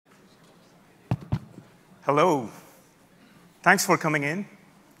Hello. Thanks for coming in.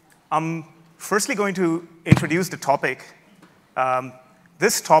 I'm firstly going to introduce the topic.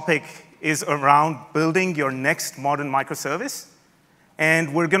 This topic is around building your next modern microservice.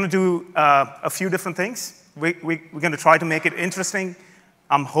 And we're going to do a few different things. We're going to try to make it interesting.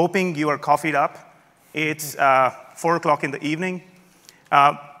 I'm hoping you are coffeeed up. It's 4 o'clock in the evening.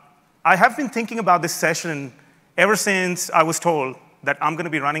 I have been thinking about this session ever since I was told that I'm going to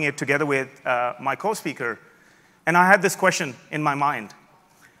be running it together with my co-speaker. And I had this question in my mind.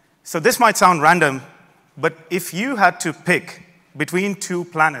 So this might sound random, but if you had to pick between two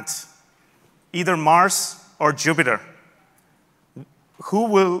planets, either Mars or Jupiter, who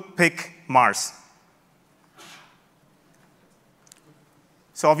will pick Mars?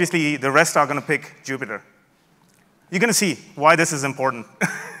 So obviously, the rest are going to pick Jupiter. You're going to see why this is important.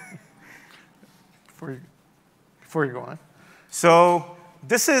 Before you go on. So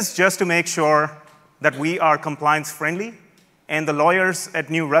this is just to make sure that we are compliance-friendly, and the lawyers at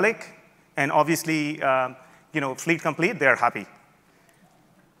New Relic, and obviously, Fleet Complete, they're happy.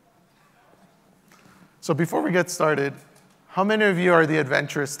 So before we get started, how many of you are the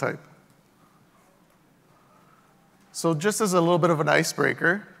adventurous type? So just as a little bit of an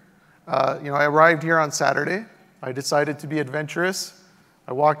icebreaker, I arrived here on Saturday. I decided to be adventurous.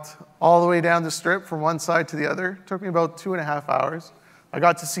 I walked all the way down the strip from one side to the other. It took me about 2.5 hours. I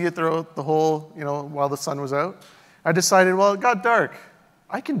got to see it throughout the whole, while the sun was out. I decided, well, it got dark.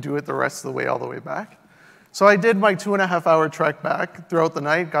 I can do it the rest of the way, all the way back. So I did my 2.5-hour trek back throughout the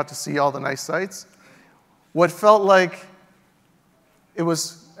night, got to see all the nice sights. What felt like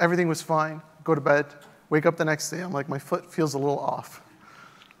everything was fine, go to bed, wake up the next day, I'm like, my foot feels a little off.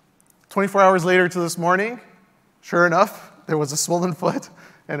 24 hours later to this morning, sure enough, there was a swollen foot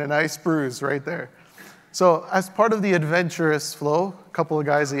and a nice bruise right there. So as part of the adventurous flow, a couple of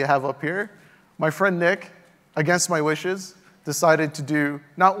guys that you have up here, my friend Nick, against my wishes, decided to do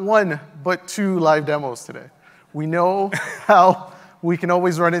not one, but 2 live demos today. We know how we can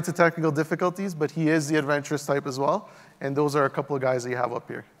always run into technical difficulties, but he is the adventurous type as well, and those are a couple of guys that you have up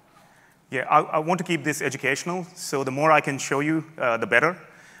here. Yeah, I want to keep this educational, so the more I can show you, the better.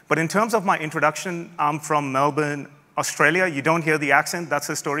 But in terms of my introduction, I'm from Melbourne, Australia. You don't hear the accent. That's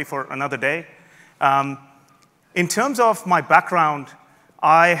a story for another day. In terms of my background,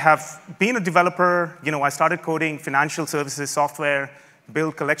 I have been a developer. I started coding financial services software,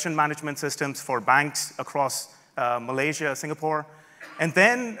 built collection management systems for banks across Malaysia, Singapore. And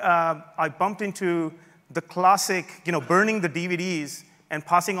then I bumped into the classic, burning the DVDs and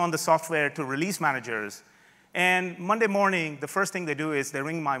passing on the software to release managers. And Monday morning, the first thing they do is they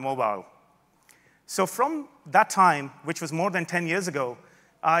ring my mobile. So from that time, which was more than 10 years ago,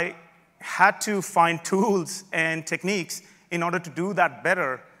 I had to find tools and techniques in order to do that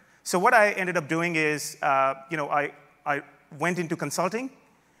better. So what I ended up doing is, I went into consulting,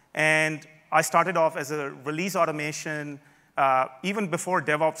 and I started off as a release automation. Even before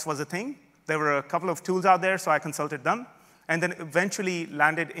DevOps was a thing, there were a couple of tools out there, so I consulted them, and then eventually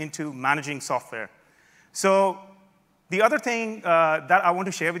landed into managing software. So the other thing that I want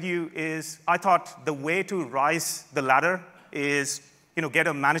to share with you is I thought the way to rise the ladder is get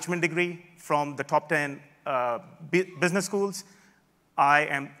a management degree from the top 10 business schools. I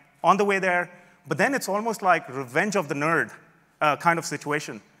am on the way there, but then it's almost like revenge of the nerd kind of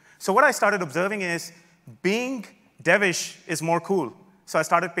situation. So what I started observing is being devish is more cool. So I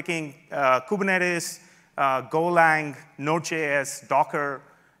started picking Kubernetes, Golang, Node.js, Docker,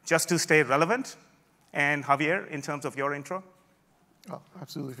 just to stay relevant. And Javier, in terms of your intro? Oh,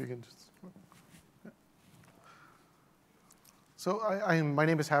 absolutely, if you can just. So my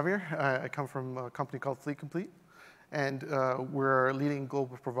name is Javier. I come from a company called Fleet Complete, and we're a leading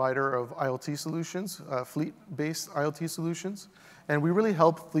global provider of IoT solutions, fleet-based IoT solutions. And we really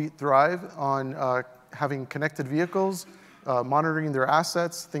help Fleet thrive on having connected vehicles, monitoring their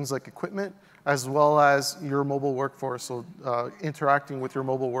assets, things like equipment, as well as your mobile workforce, so interacting with your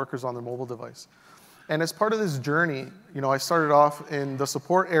mobile workers on their mobile device. And as part of this journey, I started off in the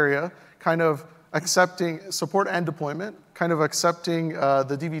support area, kind of accepting support and deployment, kind of accepting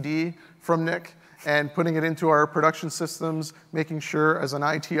the DVD from Nick and putting it into our production systems, making sure as an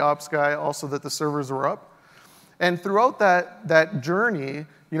IT ops guy also that the servers were up. And throughout that journey,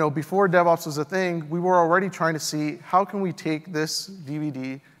 before DevOps was a thing, we were already trying to see how can we take this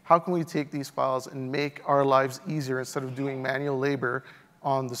DVD, how can we take these files and make our lives easier instead of doing manual labor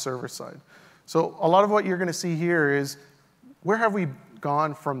on the server side. So a lot of what you're going to see here is where have we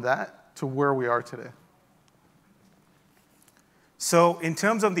gone from that to where we are today? So in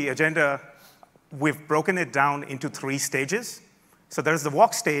terms of the agenda, we've broken it down into 3 stages. So there's the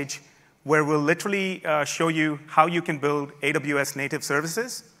walk stage, where we'll literally show you how you can build AWS native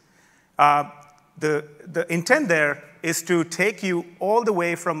services. The intent there is to take you all the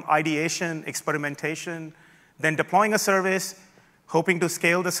way from ideation, experimentation, then deploying a service, hoping to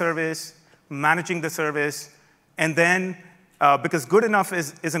scale the service, managing the service, and then, because good enough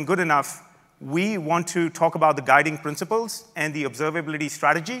isn't good enough, we want to talk about the guiding principles and the observability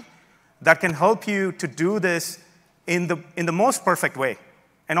strategy that can help you to do this in the most perfect way.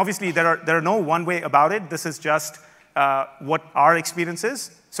 And obviously, there are no one way about it. This is just what our experience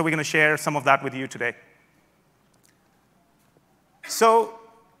is. So we're going to share some of that with you today. So,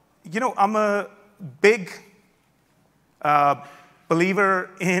 I'm a big believer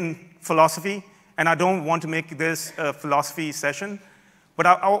in philosophy, and I don't want to make this a philosophy session. But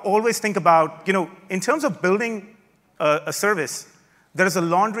I always think about, in terms of building a service, there is a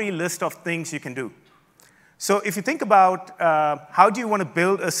laundry list of things you can do. So if you think about how do you want to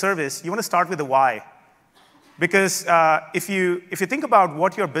build a service, you want to start with the why. Because if you think about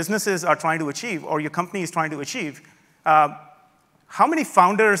what your businesses are trying to achieve or your company is trying to achieve, how many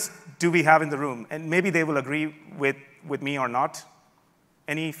founders do we have in the room? And maybe they will agree with me or not.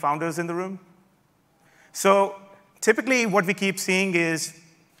 Any founders in the room? So typically what we keep seeing is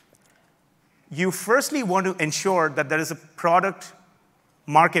you firstly want to ensure that there is a product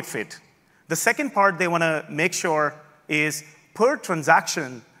market fit. The second part they want to make sure is per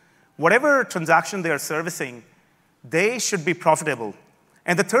transaction, whatever transaction they are servicing, they should be profitable.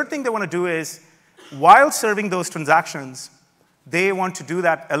 And the third thing they want to do is, while serving those transactions, they want to do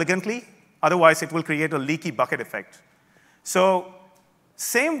that elegantly. Otherwise, it will create a leaky bucket effect. So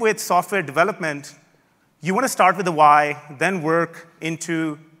same with software development. You want to start with the why, then work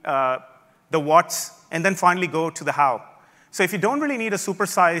into the what's, and then finally go to the how. So if you don't really need a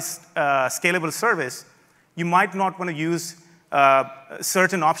supersized scalable service, you might not want to use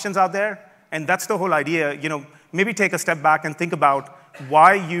certain options out there. And that's the whole idea. Maybe take a step back and think about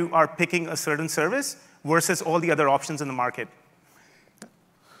why you are picking a certain service versus all the other options in the market.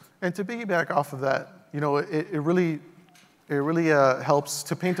 And to piggyback off of that, it really helps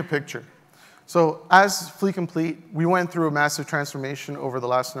to paint a picture. So as Fleet Complete, we went through a massive transformation over the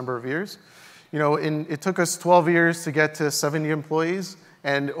last number of years. It took us 12 years to get to 70 employees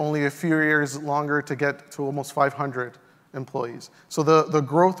and only a few years longer to get to almost 500 employees. So the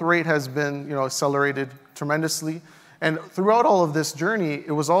growth rate has been accelerated tremendously. And throughout all of this journey,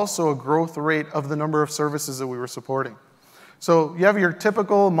 it was also a growth rate of the number of services that we were supporting. So you have your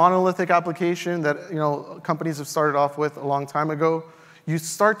typical monolithic application that companies have started off with a long time ago. You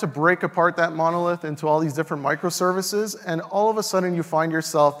start to break apart that monolith into all these different microservices, and all of a sudden you find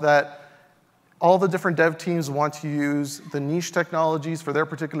yourself that all the different dev teams want to use the niche technologies for their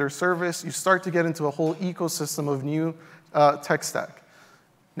particular service. You start to get into a whole ecosystem of new tech stack.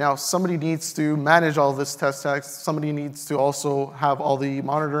 Now, somebody needs to manage all this tech stack. Somebody needs to also have all the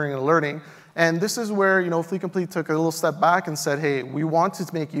monitoring and alerting. And this is where Fleet Complete took a little step back and said, hey, we want to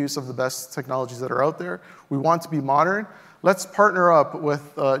make use of the best technologies that are out there. We want to be modern. Let's partner up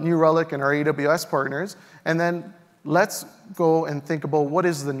with New Relic and our AWS partners, and then let's go and think about what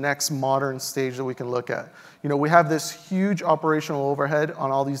is the next modern stage that we can look at. We have this huge operational overhead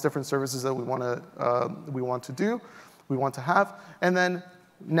on all these different services that we want to have, and then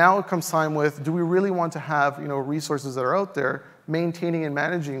now it comes time with, do we really want to have resources that are out there maintaining and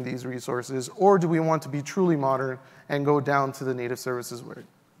managing these resources, or do we want to be truly modern and go down to the native services where?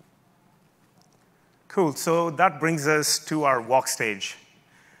 Cool. So that brings us to our walk stage.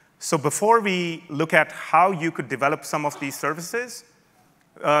 So before we look at how you could develop some of these services,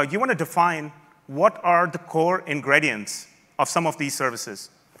 you want to define what are the core ingredients of some of these services.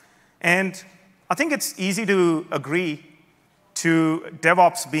 And I think it's easy to agree to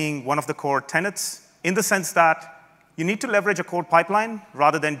DevOps being one of the core tenets in the sense that you need to leverage a code pipeline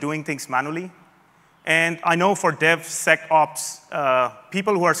rather than doing things manually. And I know for DevSecOps,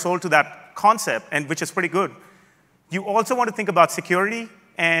 people who are sold to that concept, and which is pretty good, you also want to think about security,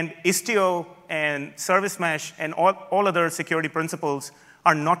 and Istio and Service Mesh and all other security principles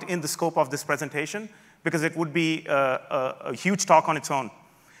are not in the scope of this presentation because it would be a huge talk on its own.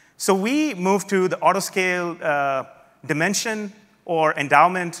 So we moved to the autoscale dimension or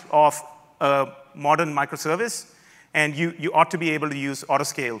endowment of a modern microservice, and you ought to be able to use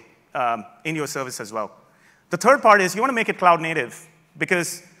autoscale in your service as well. The third part is you want to make it cloud native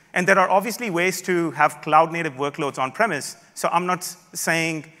and there are obviously ways to have cloud-native workloads on-premise. So I'm not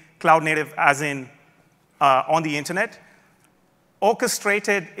saying cloud-native as in on the internet.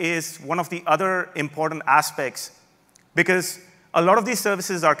 Orchestrated is one of the other important aspects because a lot of these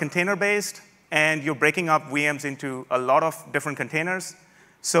services are container-based, and you're breaking up VMs into a lot of different containers.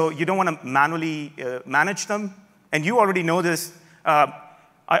 So you don't want to manually manage them. And you already know this.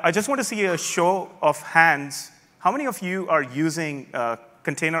 I just want to see a show of hands. How many of you are using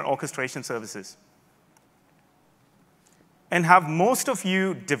container orchestration services? And have most of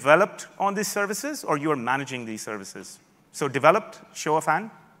you developed on these services, or you are managing these services? So developed, show of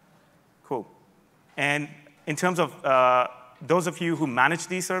hand? Cool. And in terms of those of you who manage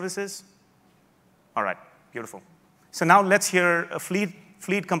these services? All right, beautiful. So now let's hear a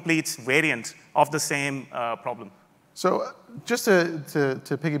Fleet Complete's variant of the same problem. So just to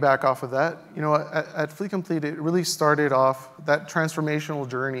piggyback off of that, you know, at Fleet Complete, it really started off that transformational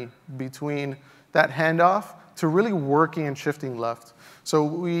journey between that handoff to really working and shifting left. So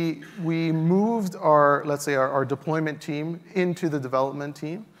we moved our, let's say, our deployment team into the development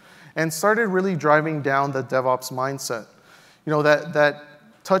team and started really driving down the DevOps mindset. You know, that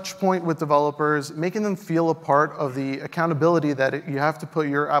touch point with developers, making them feel a part of the accountability that you have to put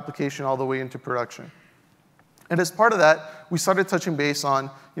your application all the way into production. And as part of that, we started touching base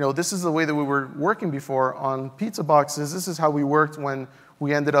on, you know, this is the way that we were working before on pizza boxes. This is how we worked when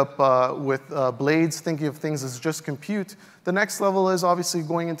we ended up with Blades, thinking of things as just compute. The next level is obviously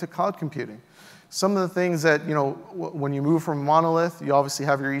going into cloud computing. Some of the things that, you know, when you move from monolith, you obviously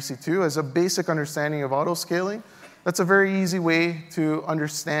have your EC2 as a basic understanding of auto-scaling. That's a very easy way to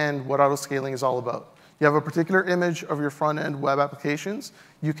understand what auto-scaling is all about. You have a particular image of your front-end web applications.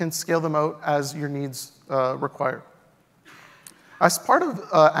 You can scale them out as your needs require. As part of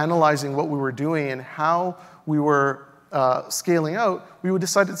analyzing what we were doing and how we were scaling out, we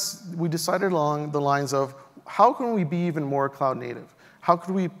decided along the lines of how can we be even more cloud native? How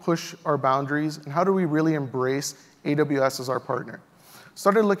could we push our boundaries, and how do we really embrace AWS as our partner?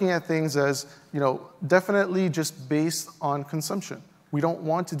 Started looking at things as, you know, definitely just based on consumption. We don't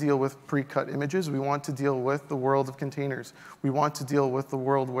want to deal with pre-cut images. We want to deal with the world of containers. We want to deal with the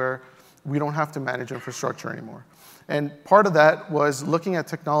world where we don't have to manage infrastructure anymore. And part of that was looking at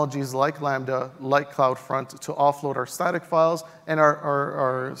technologies like Lambda, like CloudFront, to offload our static files and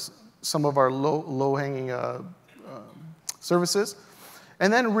some of our low-hanging services.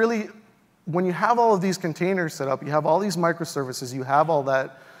 And then really, when you have all of these containers set up, you have all these microservices, you have all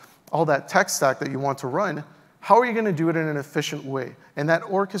that tech stack that you want to run, how are you going to do it in an efficient way? And that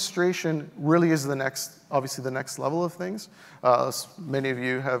orchestration really is obviously the next level of things. As many of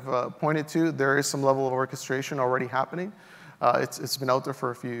you have pointed to, there is some level of orchestration already happening. It's been out there for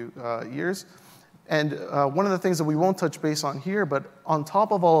a few years. And one of the things that we won't touch base on here, but on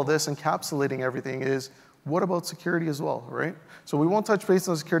top of all of this, encapsulating everything is, what about security as well, right? So we won't touch base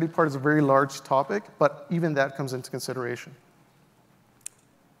on the security part. It's a very large topic, but even that comes into consideration.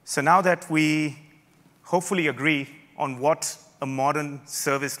 So now that we hopefully agree on what a modern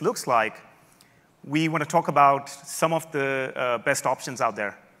service looks like, we want to talk about some of the best options out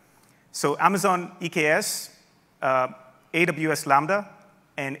there. So Amazon EKS, AWS Lambda,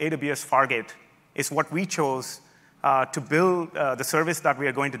 and AWS Fargate is what we chose to build the service that we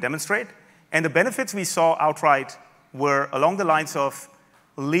are going to demonstrate. And the benefits we saw outright were along the lines of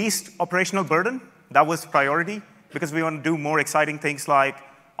least operational burden. That was priority, because we want to do more exciting things like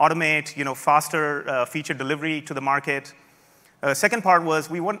automate, you know, faster feature delivery to the market. Second part was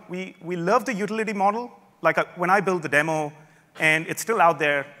we love the utility model. Like when I built the demo, and it's still out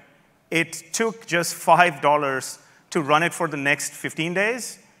there, it took just $5 to run it for the next 15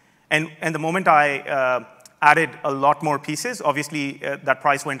 days. And the moment I added a lot more pieces, obviously that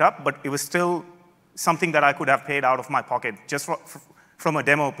price went up, but it was still something that I could have paid out of my pocket just from a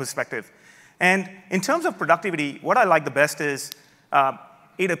demo perspective. And in terms of productivity, what I like the best is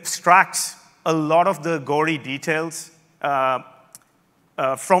it abstracts a lot of the gory details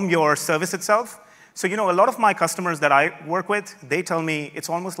from your service itself. So, you know, a lot of my customers that I work with, they tell me it's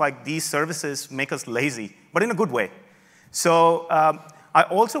almost like these services make us lazy, but in a good way. So I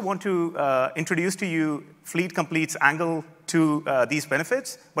also want to introduce to you Fleet Complete's angle to these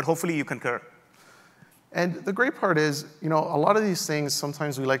benefits, but hopefully you concur. And the great part is, you know, a lot of these things,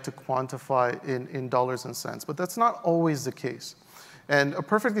 sometimes we like to quantify in dollars and cents, but that's not always the case. And a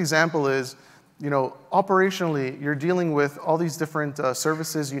perfect example is, you know, operationally, you're dealing with all these different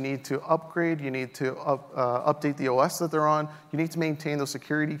services you need to upgrade, you need to update the OS that they're on, you need to maintain those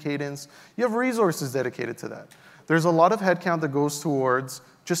security cadence. You have resources dedicated to that. There's a lot of headcount that goes towards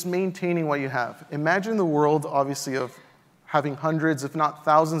just maintaining what you have. Imagine the world, obviously, of having hundreds, if not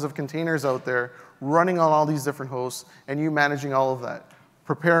thousands of containers out there running on all these different hosts, and you managing all of that,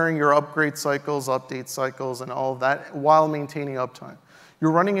 preparing your upgrade cycles, update cycles, and all of that while maintaining uptime.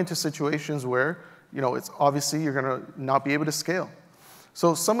 You're running into situations where, you know, it's obviously you're going to not be able to scale.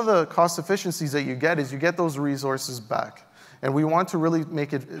 So some of the cost efficiencies that you get is you get those resources back. And we want to really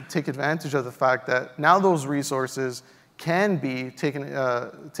take advantage of the fact that now those resources can be taken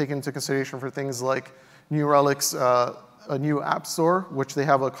into consideration for things like New Relic's a new app store, which they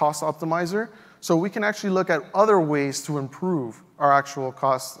have a cost optimizer. So we can actually look at other ways to improve our actual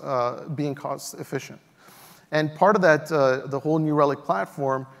cost, being cost efficient. And part of that, the whole New Relic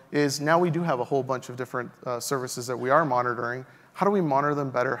platform is now we do have a whole bunch of different services that we are monitoring. How do we monitor them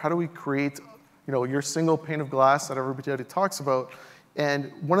better? How do we create your single pane of glass that everybody talks about?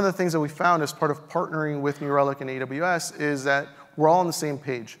 And one of the things that we found as part of partnering with New Relic and AWS is that we're all on the same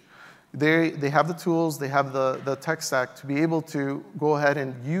page. They have the tools, they have the tech stack to be able to go ahead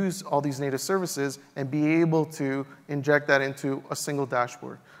and use all these native services and be able to inject that into a single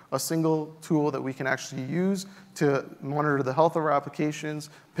dashboard, a single tool that we can actually use to monitor the health of our applications,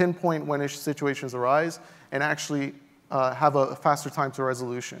 pinpoint when situations arise, and actually have a faster time to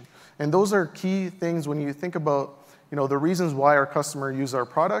resolution. And those are key things when you think about the reasons why our customer use our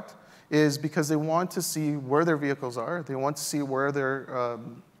product is because they want to see where their vehicles are. They want to see where they're,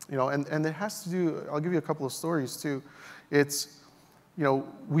 and it has to do, I'll give you a couple of stories too. It's,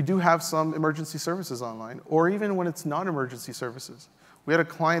 we do have some emergency services online, or even when it's not emergency services. We had a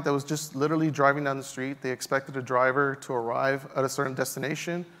client that was just literally driving down the street. They expected a driver to arrive at a certain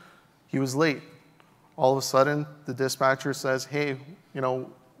destination. He was late. All of a sudden, the dispatcher says, hey,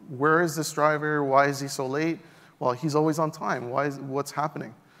 where is this driver? Why is he so late? Well, he's always on time. What's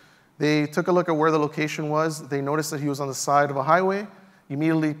happening? They took a look at where the location was. They noticed that he was on the side of a highway,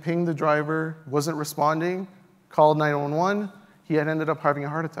 immediately pinged the driver, wasn't responding, called 911. He had ended up having a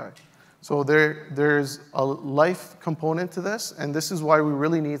heart attack. So there's a life component to this, and this is why we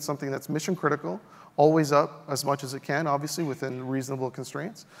really need something that's mission critical, always up as much as it can, obviously within reasonable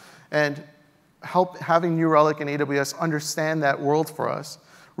constraints, and having New Relic and AWS understand that world for us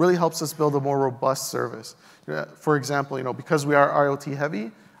really helps us build a more robust service. For example, because we are IoT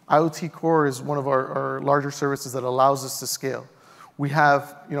heavy, IoT Core is one of our larger services that allows us to scale. We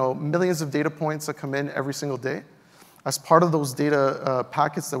have millions of data points that come in every single day. As part of those data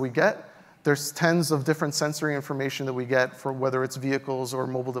packets that we get, there's tens of different sensory information that we get for whether it's vehicles or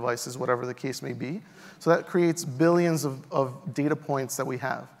mobile devices, whatever the case may be. So that creates billions of data points that we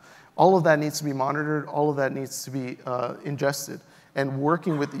have. All of that needs to be monitored. All of that needs to be ingested. And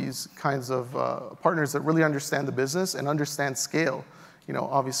working with these kinds of partners that really understand the business and understand scale.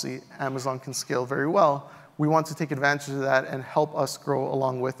 Obviously, Amazon can scale very well. We want to take advantage of that and help us grow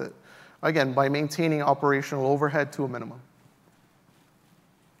along with it. Again, by maintaining operational overhead to a minimum.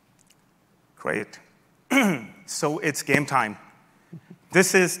 Great. So it's game time.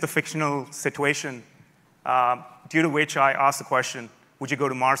 This is the fictional situation due to which I asked the question, would you go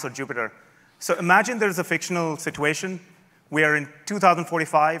to Mars or Jupiter? So imagine there's a fictional situation. We are in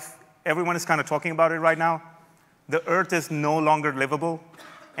 2045. Everyone is kind of talking about it right now. The Earth is no longer livable.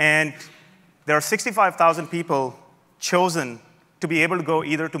 And there are 65,000 people chosen to be able to go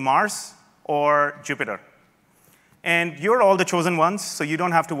either to Mars or Jupiter. And you're all the chosen ones, so you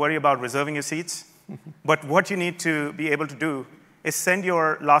don't have to worry about reserving your seats. But what you need to be able to do is send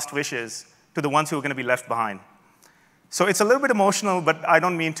your last wishes to the ones who are going to be left behind. So it's a little bit emotional, but I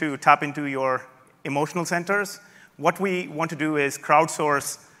don't mean to tap into your emotional centers. What we want to do is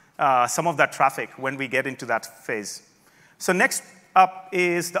crowdsource some of that traffic when we get into that phase. So next up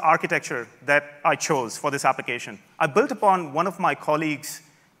is the architecture that I chose for this application. I built upon one of my colleagues'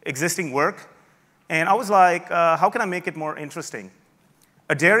 existing work, and I was like, how can I make it more interesting?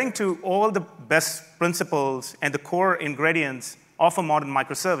 Adhering to all the best principles and the core ingredients of a modern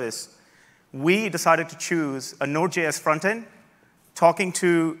microservice, we decided to choose a Node.js frontend, talking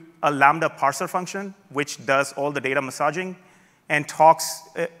to a Lambda parser function, which does all the data massaging, and talks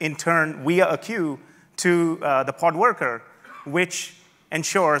in turn via a queue to the pod worker, which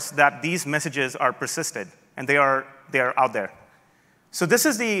ensures that these messages are persisted, and they are out there. So this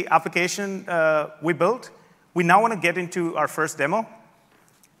is the application we built. We now want to get into our first demo.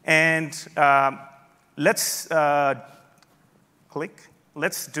 And let's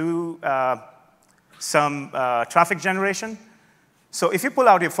do some traffic generation. So if you pull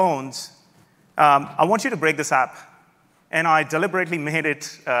out your phones, I want you to break this app. And I deliberately made it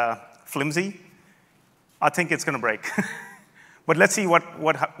flimsy. I think it's going to break. But let's see what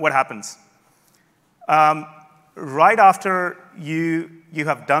happens. Right after you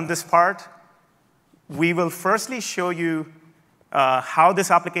have done this part, we will firstly show you how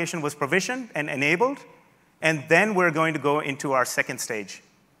this application was provisioned and enabled, and then we're going to go into our second stage.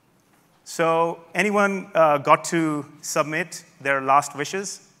 So anyone got to submit their last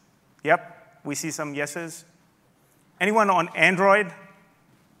wishes? Yep, we see some yeses. Anyone on Android?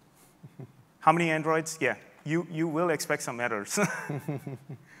 How many Androids? Yeah, you will expect some errors.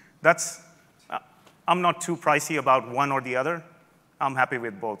 That's, I'm not too pricey about one or the other. I'm happy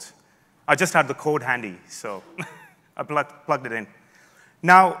with both. I just had the code handy, so I plugged it in.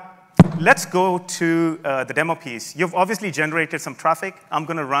 Now, let's go to the demo piece. You've obviously generated some traffic. I'm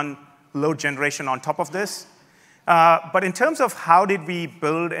going to run load generation on top of this. But in terms of how did we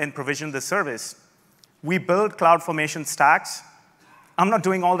build and provision the service, we build CloudFormation stacks. I'm not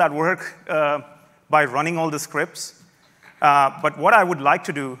doing all that work by running all the scripts. But what I would like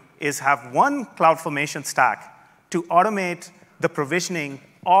to do is have one CloudFormation stack to automate the provisioning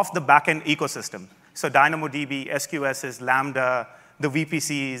of the backend ecosystem. So DynamoDB, SQSs, Lambda, the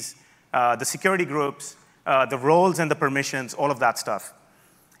VPCs, the security groups, the roles and the permissions, all of that stuff.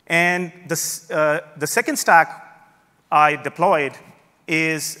 And the second stack I deployed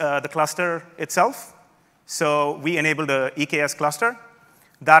is the cluster itself. So we enabled the EKS cluster.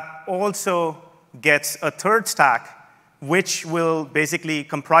 That also gets a third stack, which will basically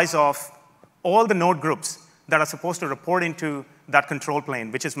comprise of all the node groups that are supposed to report into that control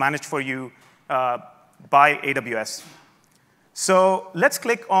plane, which is managed for you by AWS. So let's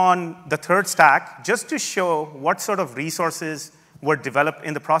click on the third stack just to show what sort of resources were developed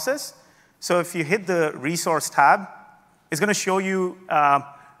in the process. So if you hit the resource tab, it's going to show you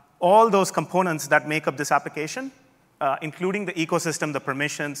all those components that make up this application, including the ecosystem, the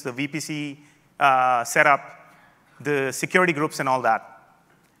permissions, the VPC setup, the security groups, and all that.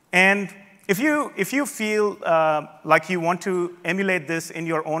 And if you feel like you want to emulate this in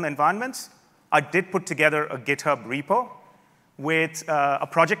your own environments, I did put together a GitHub repo with a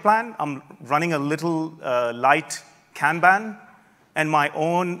project plan. I'm running a little light Kanban and my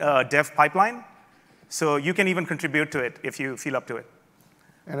own dev pipeline. So you can even contribute to it if you feel up to it.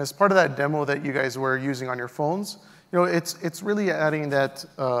 And as part of that demo that you guys were using on your phones, it's really adding that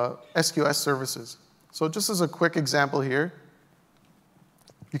SQS services. So just as a quick example here,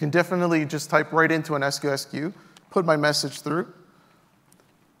 you can definitely just type right into an SQS queue, put my message through,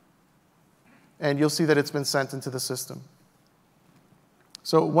 and you'll see that it's been sent into the system.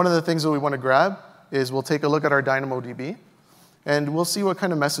 So one of the things that we want to grab is we'll take a look at our DynamoDB, and we'll see what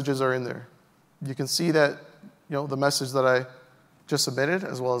kind of messages are in there. You can see that the message that I just submitted,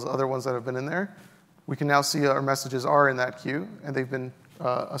 as well as other ones that have been in there. We can now see our messages are in that queue, and they've been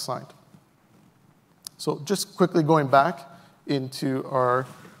assigned. So just quickly going back into our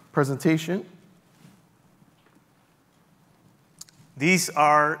presentation. These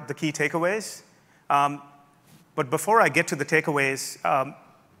are the key takeaways. But before I get to the takeaways,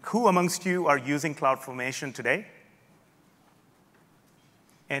 who amongst you are using CloudFormation today?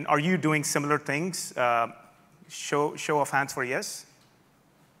 And are you doing similar things? Show of hands for yes.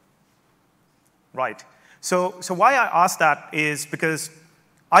 Right. So why I ask that is because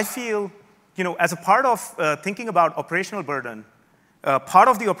I feel, as a part of thinking about operational burden, part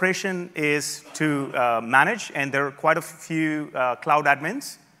of the operation is to manage, and there are quite a few cloud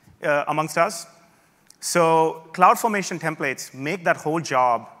admins amongst us. So CloudFormation templates make that whole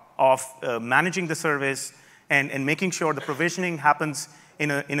job of managing the service and making sure the provisioning happens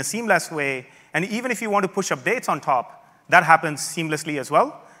in a seamless way. And even if you want to push updates on top, that happens seamlessly as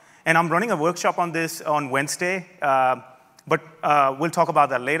well. And I'm running a workshop on this on Wednesday, but we'll talk about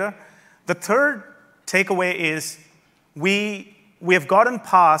that later. The third takeaway is we have gotten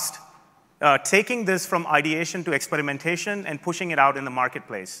past taking this from ideation to experimentation and pushing it out in the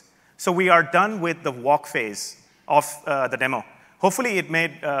marketplace. So we are done with the walk phase of the demo. Hopefully it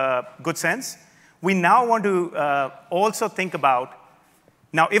made good sense. We now want to also think about,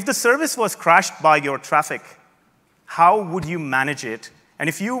 now if the service was crashed by your traffic, how would you manage it? And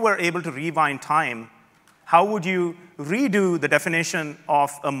if you were able to rewind time, how would you redo the definition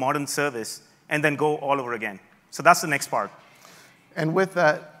of a modern service and then go all over again? So that's the next part. And with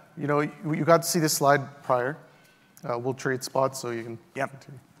that, you got to see this slide prior. We'll trade spots so you can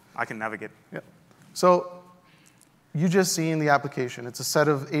continue. I can navigate. Yep. So you just seen the application. It's a set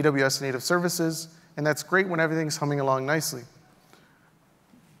of AWS native services, and that's great when everything's humming along nicely.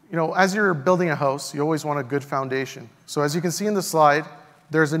 As you're building a house, you always want a good foundation. So as you can see in the slide,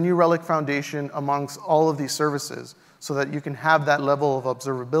 there's a New Relic foundation amongst all of these services so that you can have that level of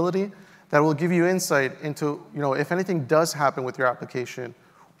observability that will give you insight into, if anything does happen with your application,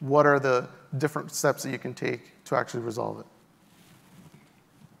 what are the different steps that you can take to actually resolve it.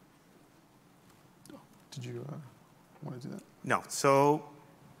 Did you want to do that? No. So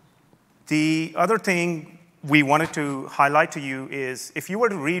the other thing we wanted to highlight to you is if you were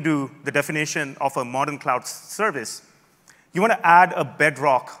to redo the definition of a modern cloud service, you want to add a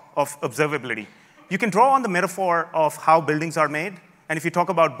bedrock of observability. You can draw on the metaphor of how buildings are made. And if you talk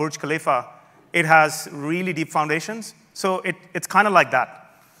about Burj Khalifa, It has really deep foundations. So it's kind of like that.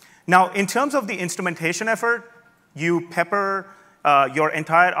 Now, in terms of the instrumentation effort, you pepper your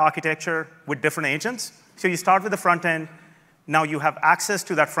entire architecture with different agents. So you start with the front end. Now you have access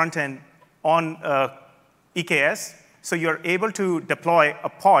to that front end on EKS. So you're able to deploy a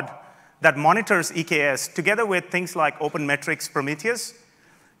pod that monitors EKS together with things like OpenMetrics Prometheus.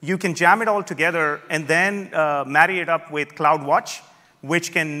 You can jam it all together and then marry it up with CloudWatch,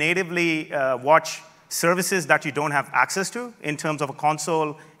 which can natively watch services that you don't have access to in terms of a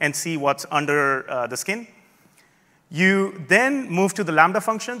console and see what's under the skin. You then move to the Lambda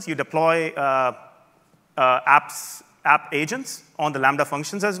functions. You deploy app agents on the Lambda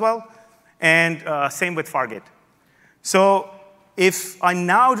functions as well, and same with Fargate. So if I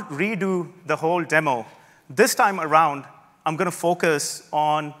now redo the whole demo, this time around, I'm going to focus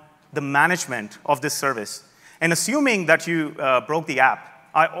on the management of this service. And assuming that you broke the app,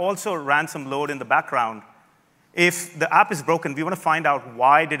 I also ran some load in the background. If the app is broken, we want to find out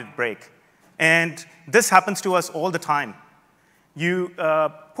why did it break. And this happens to us all the time. You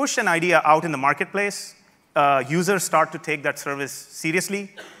push an idea out in the marketplace. Users start to take that service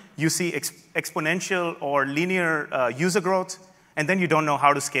seriously. You see exponential or linear user growth, and then you don't know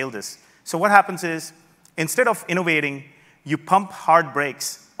how to scale this. So what happens is, instead of innovating, you pump hard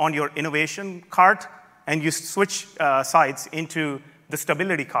brakes on your innovation cart, and you switch sides into the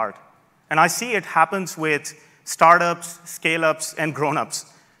stability cart. And I see it happens with startups, scale-ups, and grown-ups.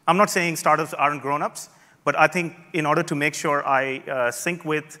 I'm not saying startups aren't grown-ups, but I think in order to make sure I sync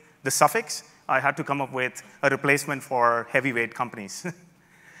with the suffix, I had to come up with a replacement for heavyweight companies.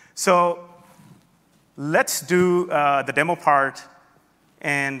 So let's do the demo part,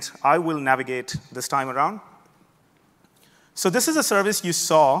 and I will navigate this time around. So this is a service you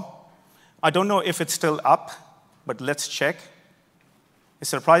saw. I don't know if it's still up, but let's check. It's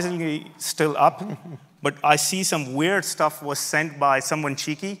surprisingly still up, but I see some weird stuff was sent by someone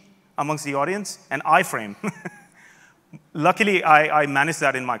cheeky amongst the audience, an iframe. Luckily, I managed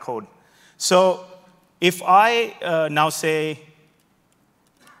that in my code. So if I now say,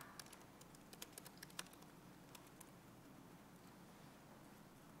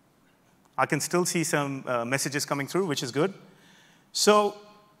 I can still see some messages coming through, which is good. So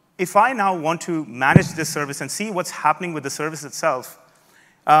if I now want to manage this service and see what's happening with the service itself,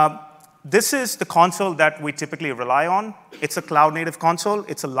 this is the console that we typically rely on. It's a cloud-native console.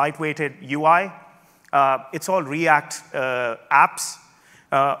 It's a lightweighted UI. It's all React apps.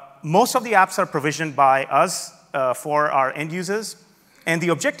 Most of the apps are provisioned by us for our end users. And the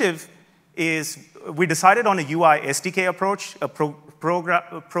objective is we decided on a UI SDK approach, a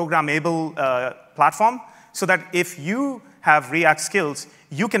programmable platform, so that if you have React skills,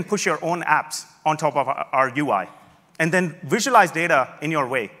 you can push your own apps on top of our UI and then visualize data in your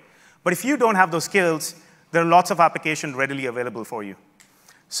way. But if you don't have those skills, there are lots of applications readily available for you.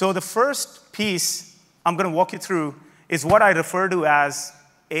 So the first piece I'm going to walk you through is what I refer to as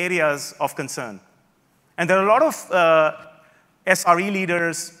areas of concern. And there are a lot of SRE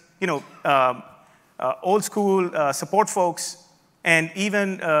leaders, old school support folks, and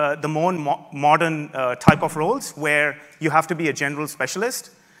even the more modern type of roles where you have to be a general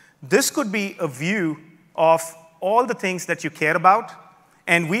specialist. This could be a view of all the things that you care about,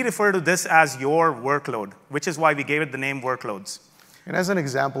 and we refer to this as your workload, which is why we gave it the name workloads. And as an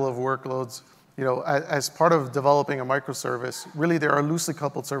example of workloads, as part of developing a microservice, really there are loosely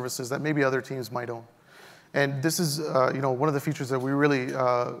coupled services that maybe other teams might own. And this is one of the features that we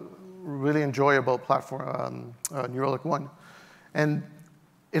really enjoy about platform New Relic One. And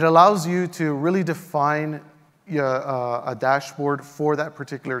it allows you to really define a dashboard for that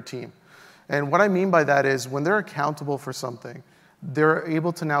particular team. And what I mean by that is when they're accountable for something, they're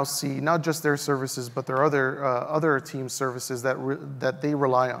able to now see not just their services, but their other team services that they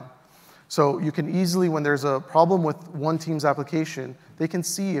rely on. So you can easily, when there's a problem with one team's application, they can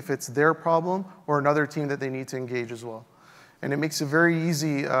see if it's their problem or another team that they need to engage as well. And it makes it very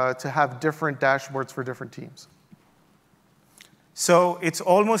easy to have different dashboards for different teams. So it's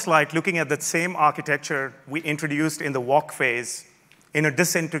almost like looking at that same architecture we introduced in the walk phase in a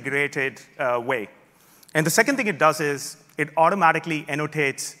disintegrated way. And the second thing it does is it automatically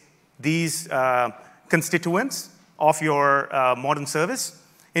annotates these constituents of your modern service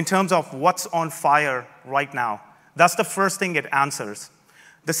in terms of what's on fire right now. That's the first thing it answers.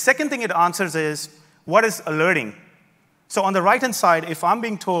 The second thing it answers is what is alerting. So on the right-hand side, if I'm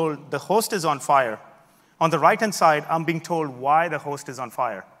being told the host is on fire, on the right-hand side, I'm being told why the host is on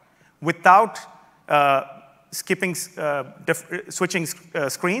fire without switching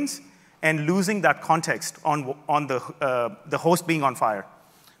screens and losing that context on the host being on fire.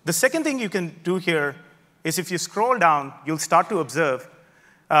 The second thing you can do here is if you scroll down, you'll start to observe.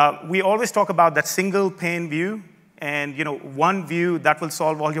 We always talk about that single pane view and one view that will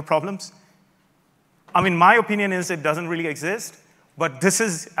solve all your problems. I mean, my opinion is it doesn't really exist, but this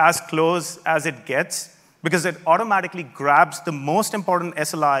is as close as it gets because it automatically grabs the most important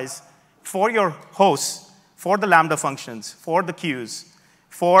SLIs for your hosts, for the Lambda functions, for the queues,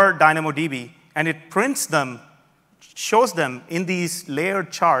 for DynamoDB, and it prints them, shows them in these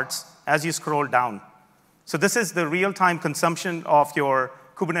layered charts as you scroll down. So this is the real-time consumption of your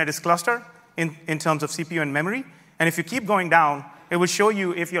Kubernetes cluster in terms of CPU and memory. And if you keep going down, it will show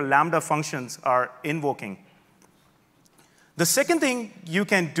you if your Lambda functions are invoking. The second thing you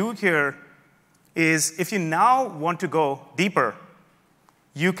can do here is if you now want to go deeper,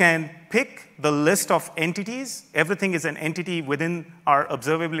 you can pick the list of entities. Everything is an entity within our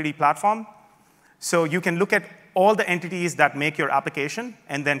observability platform. So you can look at all the entities that make your application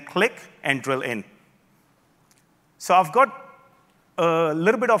and then click and drill in. So I've got a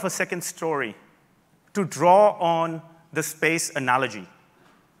little bit of a second story to draw on the space analogy.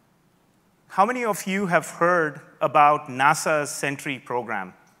 How many of you have heard about NASA's Sentry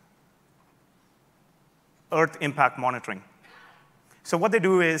program, Earth Impact Monitoring? So what they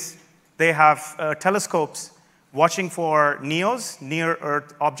do is they have telescopes watching for NEOs,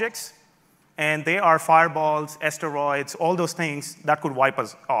 near-Earth objects, and they are fireballs, asteroids, all those things that could wipe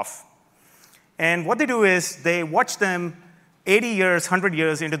us off. And what they do is they watch them 80 years, 100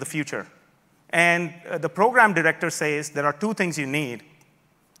 years into the future. And the program director says there are two things you need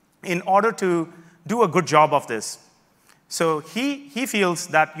in order to do a good job of this. So he feels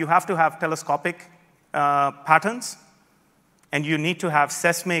that you have to have telescopic patterns, and you need to have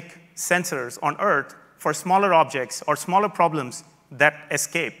seismic sensors on Earth for smaller objects or smaller problems that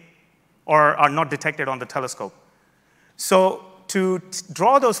escape or are not detected on the telescope. So to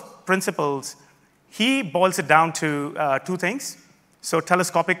draw those principles, he boils it down to two things. So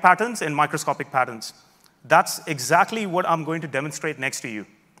telescopic patterns and microscopic patterns. That's exactly what I'm going to demonstrate next to you.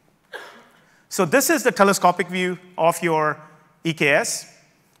 So this is the telescopic view of your EKS.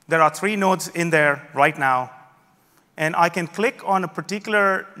 There are 3 nodes in there right now. And I can click on a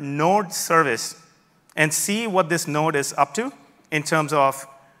particular node service and see what this node is up to in terms of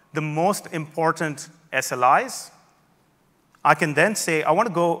the most important SLIs. I can then say, I want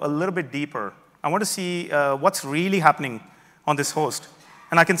to go a little bit deeper. I want to see what's really happening on this host.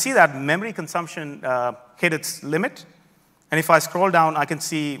 And I can see that memory consumption hit its limit. And if I scroll down, I can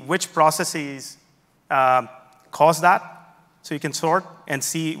see which processes cause that. So you can sort and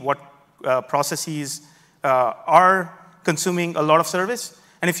see what processes are consuming a lot of service.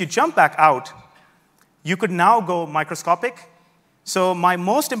 And if you jump back out, you could now go microscopic. So my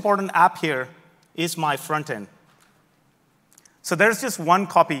most important app here is my front end. So there's just one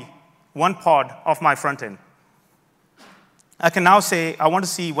copy, one pod of my front end. I can now say, I want to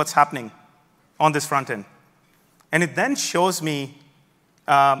see what's happening on this front end. And it then shows me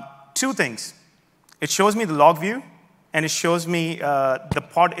 2 things. It shows me the log view, and it shows me the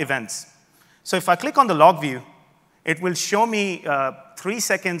pod events. So if I click on the log view, it will show me 3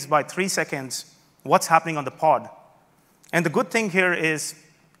 seconds by 3 seconds what's happening on the pod. And the good thing here is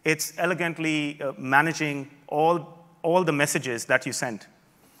it's elegantly managing all the messages that you sent.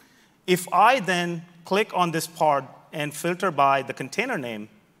 If I then click on this pod and filter by the container name,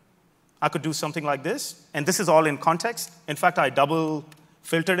 I could do something like this. And this is all in context. In fact, I double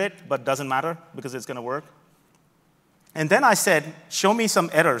filtered it, but doesn't matter because it's going to work. And then I said, show me some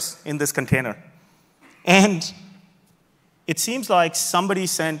errors in this container. And it seems like somebody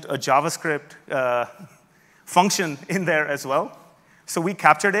sent a JavaScript function in there as well. So we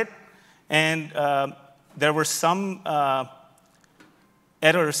captured it. And there were some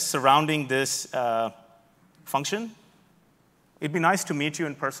errors surrounding this function. It'd be nice to meet you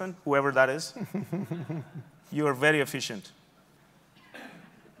in person, whoever that is. You are very efficient.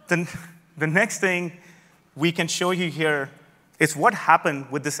 The next thing we can show you here is what happened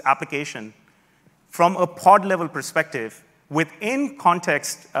with this application from a pod level perspective within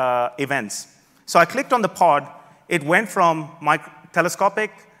context events. So I clicked on the pod. It went from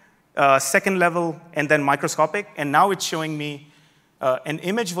telescopic, second level, and then microscopic. And now it's showing me an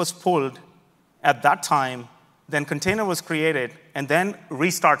image was pulled at that time, then container was created, and then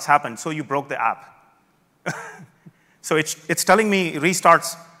restarts happened. So you broke the app. So it's telling me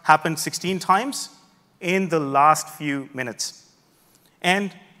restarts happened 16 times in the last few minutes.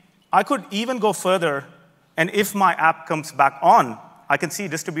 And I could even go further, and if my app comes back on, I can see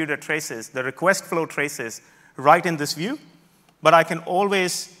distributed traces, the request flow traces, right in this view. But I can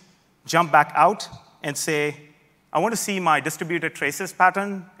always jump back out and say, I want to see my distributed traces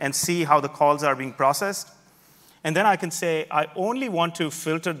pattern and see how the calls are being processed. And then I can say, I only want to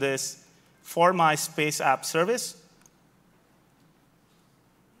filter this for my Space App service.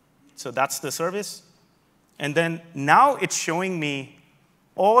 So that's the service. And then now it's showing me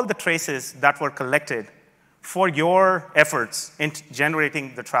all the traces that were collected for your efforts in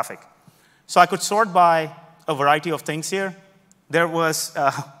generating the traffic. So I could sort by a variety of things here. There was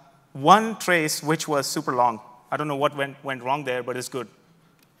one trace which was super long. I don't know what went wrong there, but it's good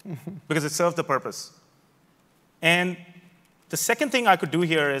because it served the purpose. And the second thing I could do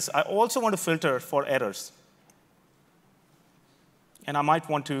here is I also want to filter for errors. And I might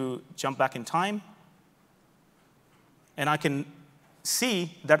want to jump back in time. And I can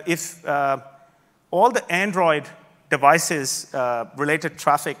see that if all the Android devices related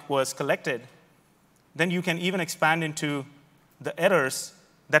traffic was collected, then you can even expand into the errors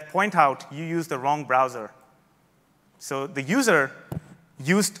that point out you used the wrong browser. So the user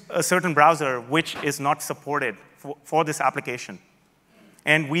used a certain browser which is not supported for this application.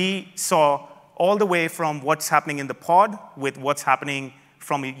 And we saw all the way from what's happening in the pod with what's happening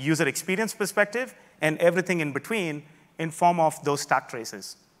from a user experience perspective and everything in between in form of those stack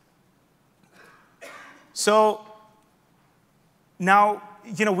traces. So now,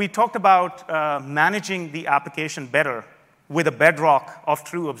 we talked about managing the application better with a bedrock of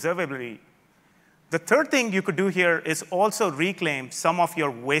true observability. The third thing you could do here is also reclaim some of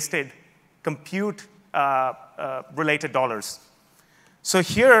your wasted compute-related dollars. So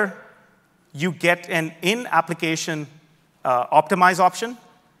here, you get an in-application optimize option.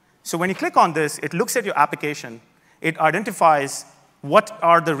 So when you click on this, it looks at your application. It identifies what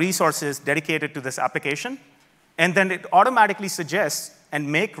are the resources dedicated to this application, and then it automatically suggests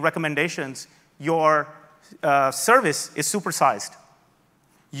and make recommendations your service is supersized.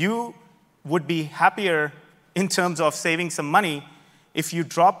 You would be happier in terms of saving some money if you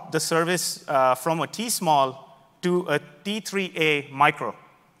drop the service from a T small to a T3A micro,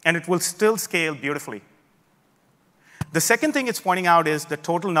 and it will still scale beautifully. The second thing it's pointing out is the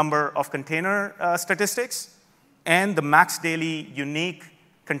total number of container statistics and the max daily unique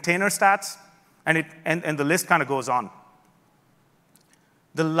container stats, and the list kind of goes on.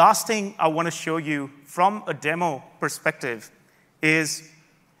 The last thing I want to show you from a demo perspective is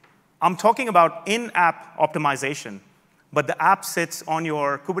I'm talking about in-app optimization, but the app sits on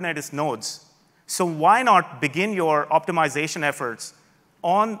your Kubernetes nodes. So why not begin your optimization efforts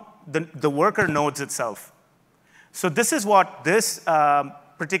on the worker nodes itself? So this is what this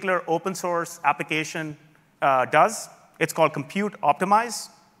particular open source application does. It's called Compute Optimize.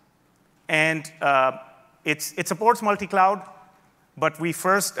 And it supports multi-cloud, but we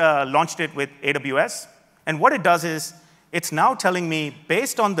first launched it with AWS. And what it does is it's now telling me,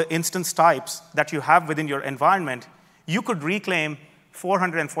 based on the instance types that you have within your environment, you could reclaim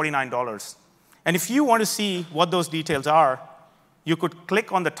 $449. And if you want to see what those details are, you could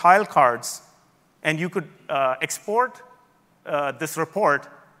click on the tile cards, and you could export this report,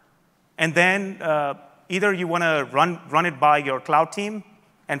 and then either you want to run it by your cloud team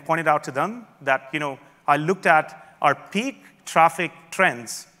and point it out to them that, I looked at our peak traffic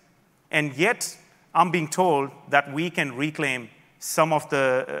trends, and yet I'm being told that we can reclaim some of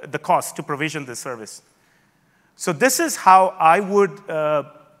the cost to provision this service. So this is how I would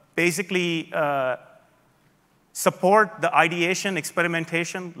basically support the ideation,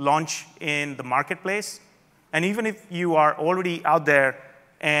 experimentation, launch in the marketplace. And even if you are already out there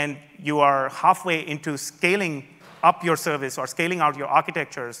and you are halfway into scaling up your service or scaling out your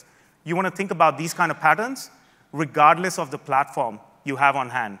architectures, you want to think about these kind of patterns regardless of the platform you have on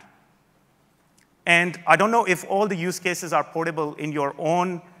hand. And I don't know if all the use cases are portable in your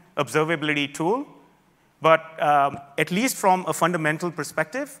own observability tool, but at least from a fundamental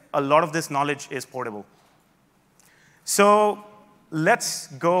perspective, a lot of this knowledge is portable. So let's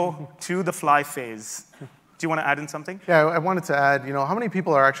go to the fly phase. Do you want to add in something? Yeah, I wanted to add, how many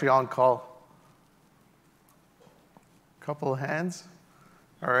people are actually on call? A couple of hands?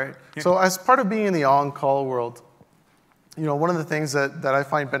 All right. Yeah. So as part of being in the on-call world, one of the things that I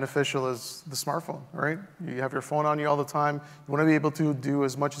find beneficial is the smartphone, right? You have your phone on you all the time. You want to be able to do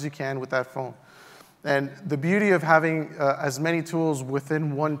as much as you can with that phone. And the beauty of having as many tools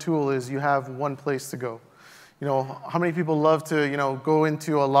within one tool is you have one place to go. How many people love to, go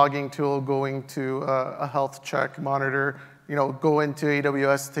into a logging tool, going to a health check monitor, go into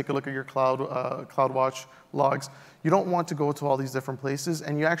AWS, take a look at your CloudWatch logs. You don't want to go to all these different places,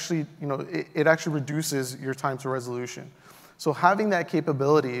 and you actually, it actually reduces your time to resolution. So having that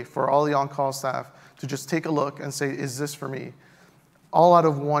capability for all the on-call staff to just take a look and say, is this for me? All out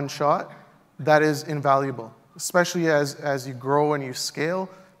of one shot, that is invaluable. especially as you grow and you scale,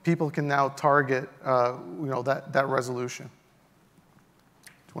 people can now target that resolution.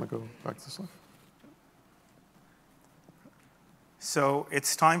 Do you want to go back to this one? So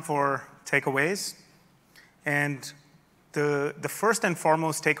it's time for takeaways. And the first and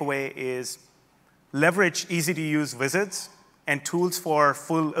foremost takeaway is leverage easy-to-use wizards and tools for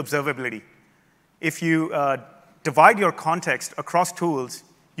full observability. If you divide your context across tools,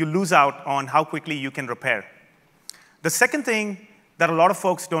 you lose out on how quickly you can repair. The second thing that a lot of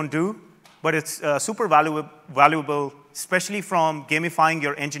folks don't do, but it's super valuable, especially from gamifying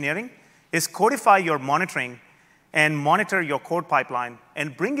your engineering, is codify your monitoring and monitor your code pipeline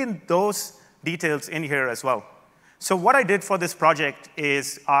and bring in those details in here as well. So what I did for this project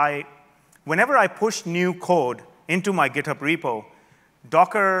is whenever I push new code into my GitHub repo,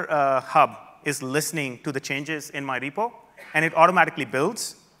 Docker Hub is listening to the changes in my repo, and it automatically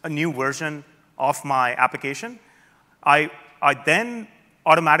builds a new version of my application. I then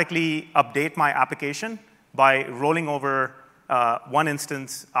automatically update my application by rolling over one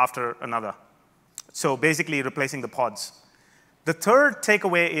instance after another. So basically replacing the pods. The third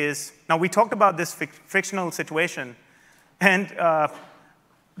takeaway is, now we talked about this frictional situation, and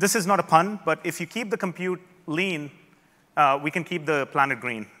this is not a pun, but if you keep the compute lean, we can keep the planet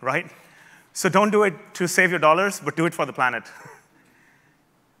green, right? So don't do it to save your dollars, but do it for the planet.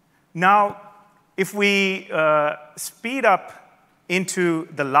 Now, if we speed up into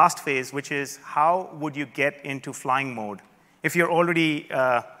the last phase, which is how would you get into flying mode if you're already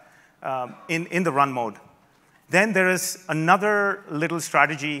in the run mode, then there is another little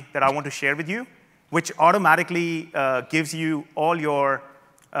strategy that I want to share with you, which automatically gives you all your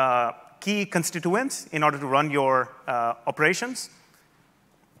key constituents in order to run your operations.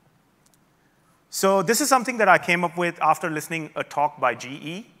 So this is something that I came up with after listening a talk by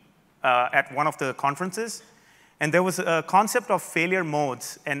GE at one of the conferences. And there was a concept of failure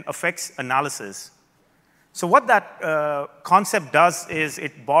modes and effects analysis. So what that concept does is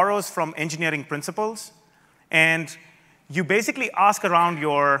it borrows from engineering principles, and you basically ask around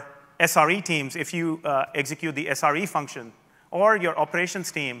your SRE teams if you execute the SRE function, or your operations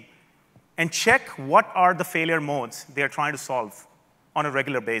team, and check what are the failure modes they're trying to solve on a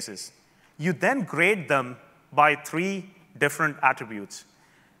regular basis. You then grade them by 3 different attributes: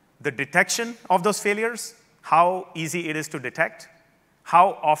 the detection of those failures, how easy it is to detect,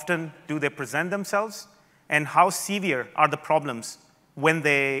 how often do they present themselves, and how severe are the problems when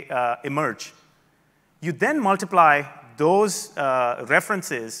they emerge. You then multiply those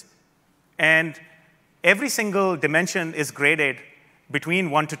references, and every single dimension is graded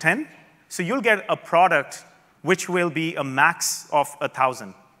between 1 to 10. So you'll get a product which will be a max of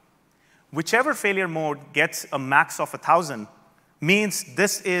 1,000. Whichever failure mode gets a max of 1,000 means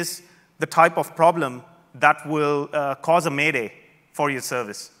this is the type of problem that will cause a mayday for your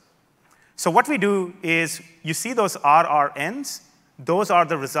service. So what we do is, you see those RRNs, those are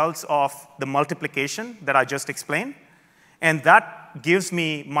the results of the multiplication that I just explained, and that gives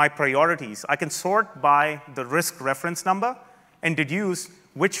me my priorities. I can sort by the risk reference number and deduce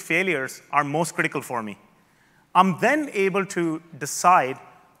which failures are most critical for me. I'm then able to decide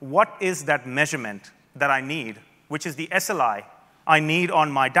what is that measurement that I need, which is the SLI I need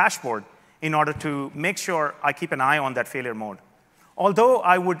on my dashboard in order to make sure I keep an eye on that failure mode. Although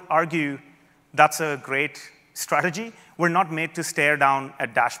I would argue that's a great strategy, we're not made to stare down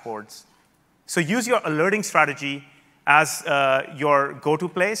at dashboards. So use your alerting strategy as your go-to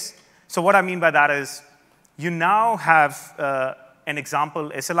place. So what I mean by that is, you now have an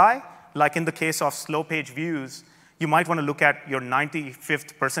example SLI. Like in the case of slow page views, you might want to look at your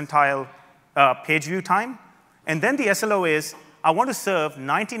 95th percentile page view time. And then the SLO is, I want to serve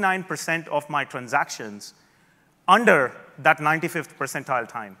 99% of my transactions under that 95th percentile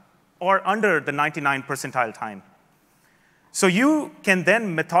time, or under the 99th percentile time. So you can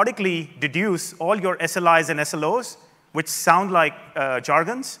then methodically deduce all your SLIs and SLOs, which sound like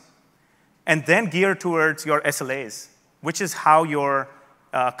jargons, and then gear towards your SLAs, which is how your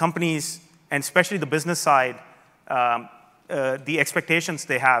companies, and especially the business side, the expectations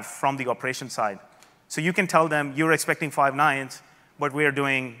they have from the operations side. So you can tell them, you're expecting 5 nines, but we're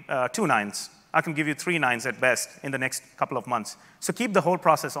doing 2 nines. I can give you 3 nines at best in the next couple of months. So keep the whole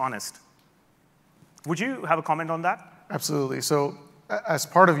process honest. Would you have a comment on that? Absolutely. So as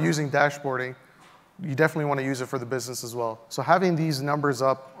part of using dashboarding, you definitely want to use it for the business as well. So having these numbers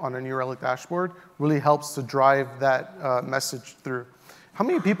up on a New Relic dashboard really helps to drive that message through. How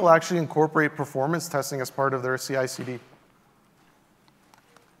many people actually incorporate performance testing as part of their CI/CD?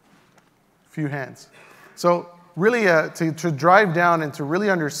 Few hands. So really, to drive down and to really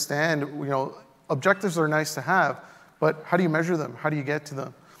understand, objectives are nice to have, but how do you measure them? How do you get to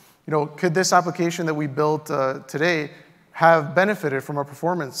them? Could this application that we built today have benefited from a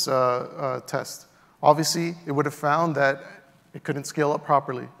performance test? Obviously, it would have found that it couldn't scale up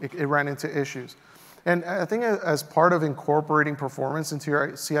properly. It ran into issues. And I think as part of incorporating performance into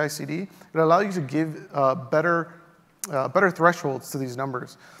your CI/CD, it allows you to give better thresholds to these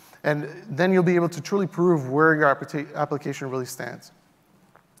numbers. And then you'll be able to truly prove where your application really stands.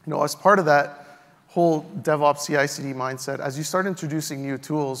 As part of that whole DevOps CI/CD mindset, as you start introducing new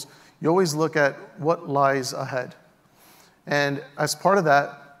tools, you always look at what lies ahead. And as part of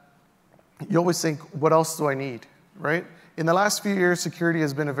that, you always think, what else do I need, right? In the last few years, security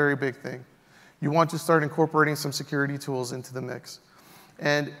has been a very big thing. You want to start incorporating some security tools into the mix.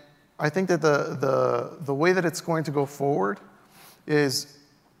 And I think that the way that it's going to go forward is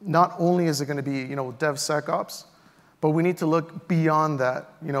not only is it going to be DevSecOps, but we need to look beyond that.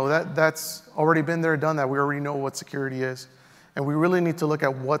 That's already been there, done that. We already know what security is. And we really need to look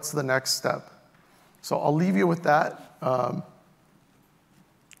at what's the next step. So I'll leave you with that.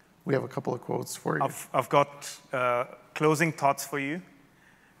 We have a couple of quotes for you. I've got closing thoughts for you.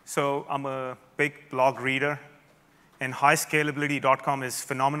 So I'm a big blog reader, and highscalability.com is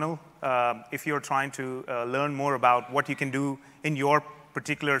phenomenal if you're trying to learn more about what you can do in your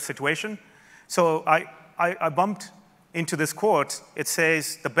particular situation. So I bumped into this quote. It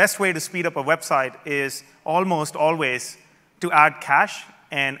says, the best way to speed up a website is almost always to add cache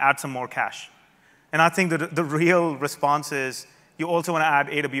and add some more cache. And I think that the real response is you also want to add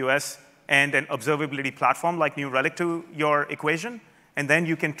AWS and an observability platform like New Relic to your equation, and then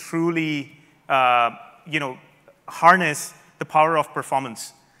you can truly harness the power of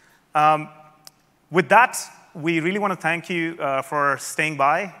performance. With that, we really want to thank you for staying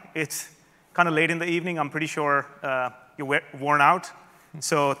by. It's kind of late in the evening. I'm pretty sure you're worn out.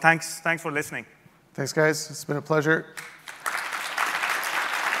 So thanks for listening. Thanks, guys. It's been a pleasure.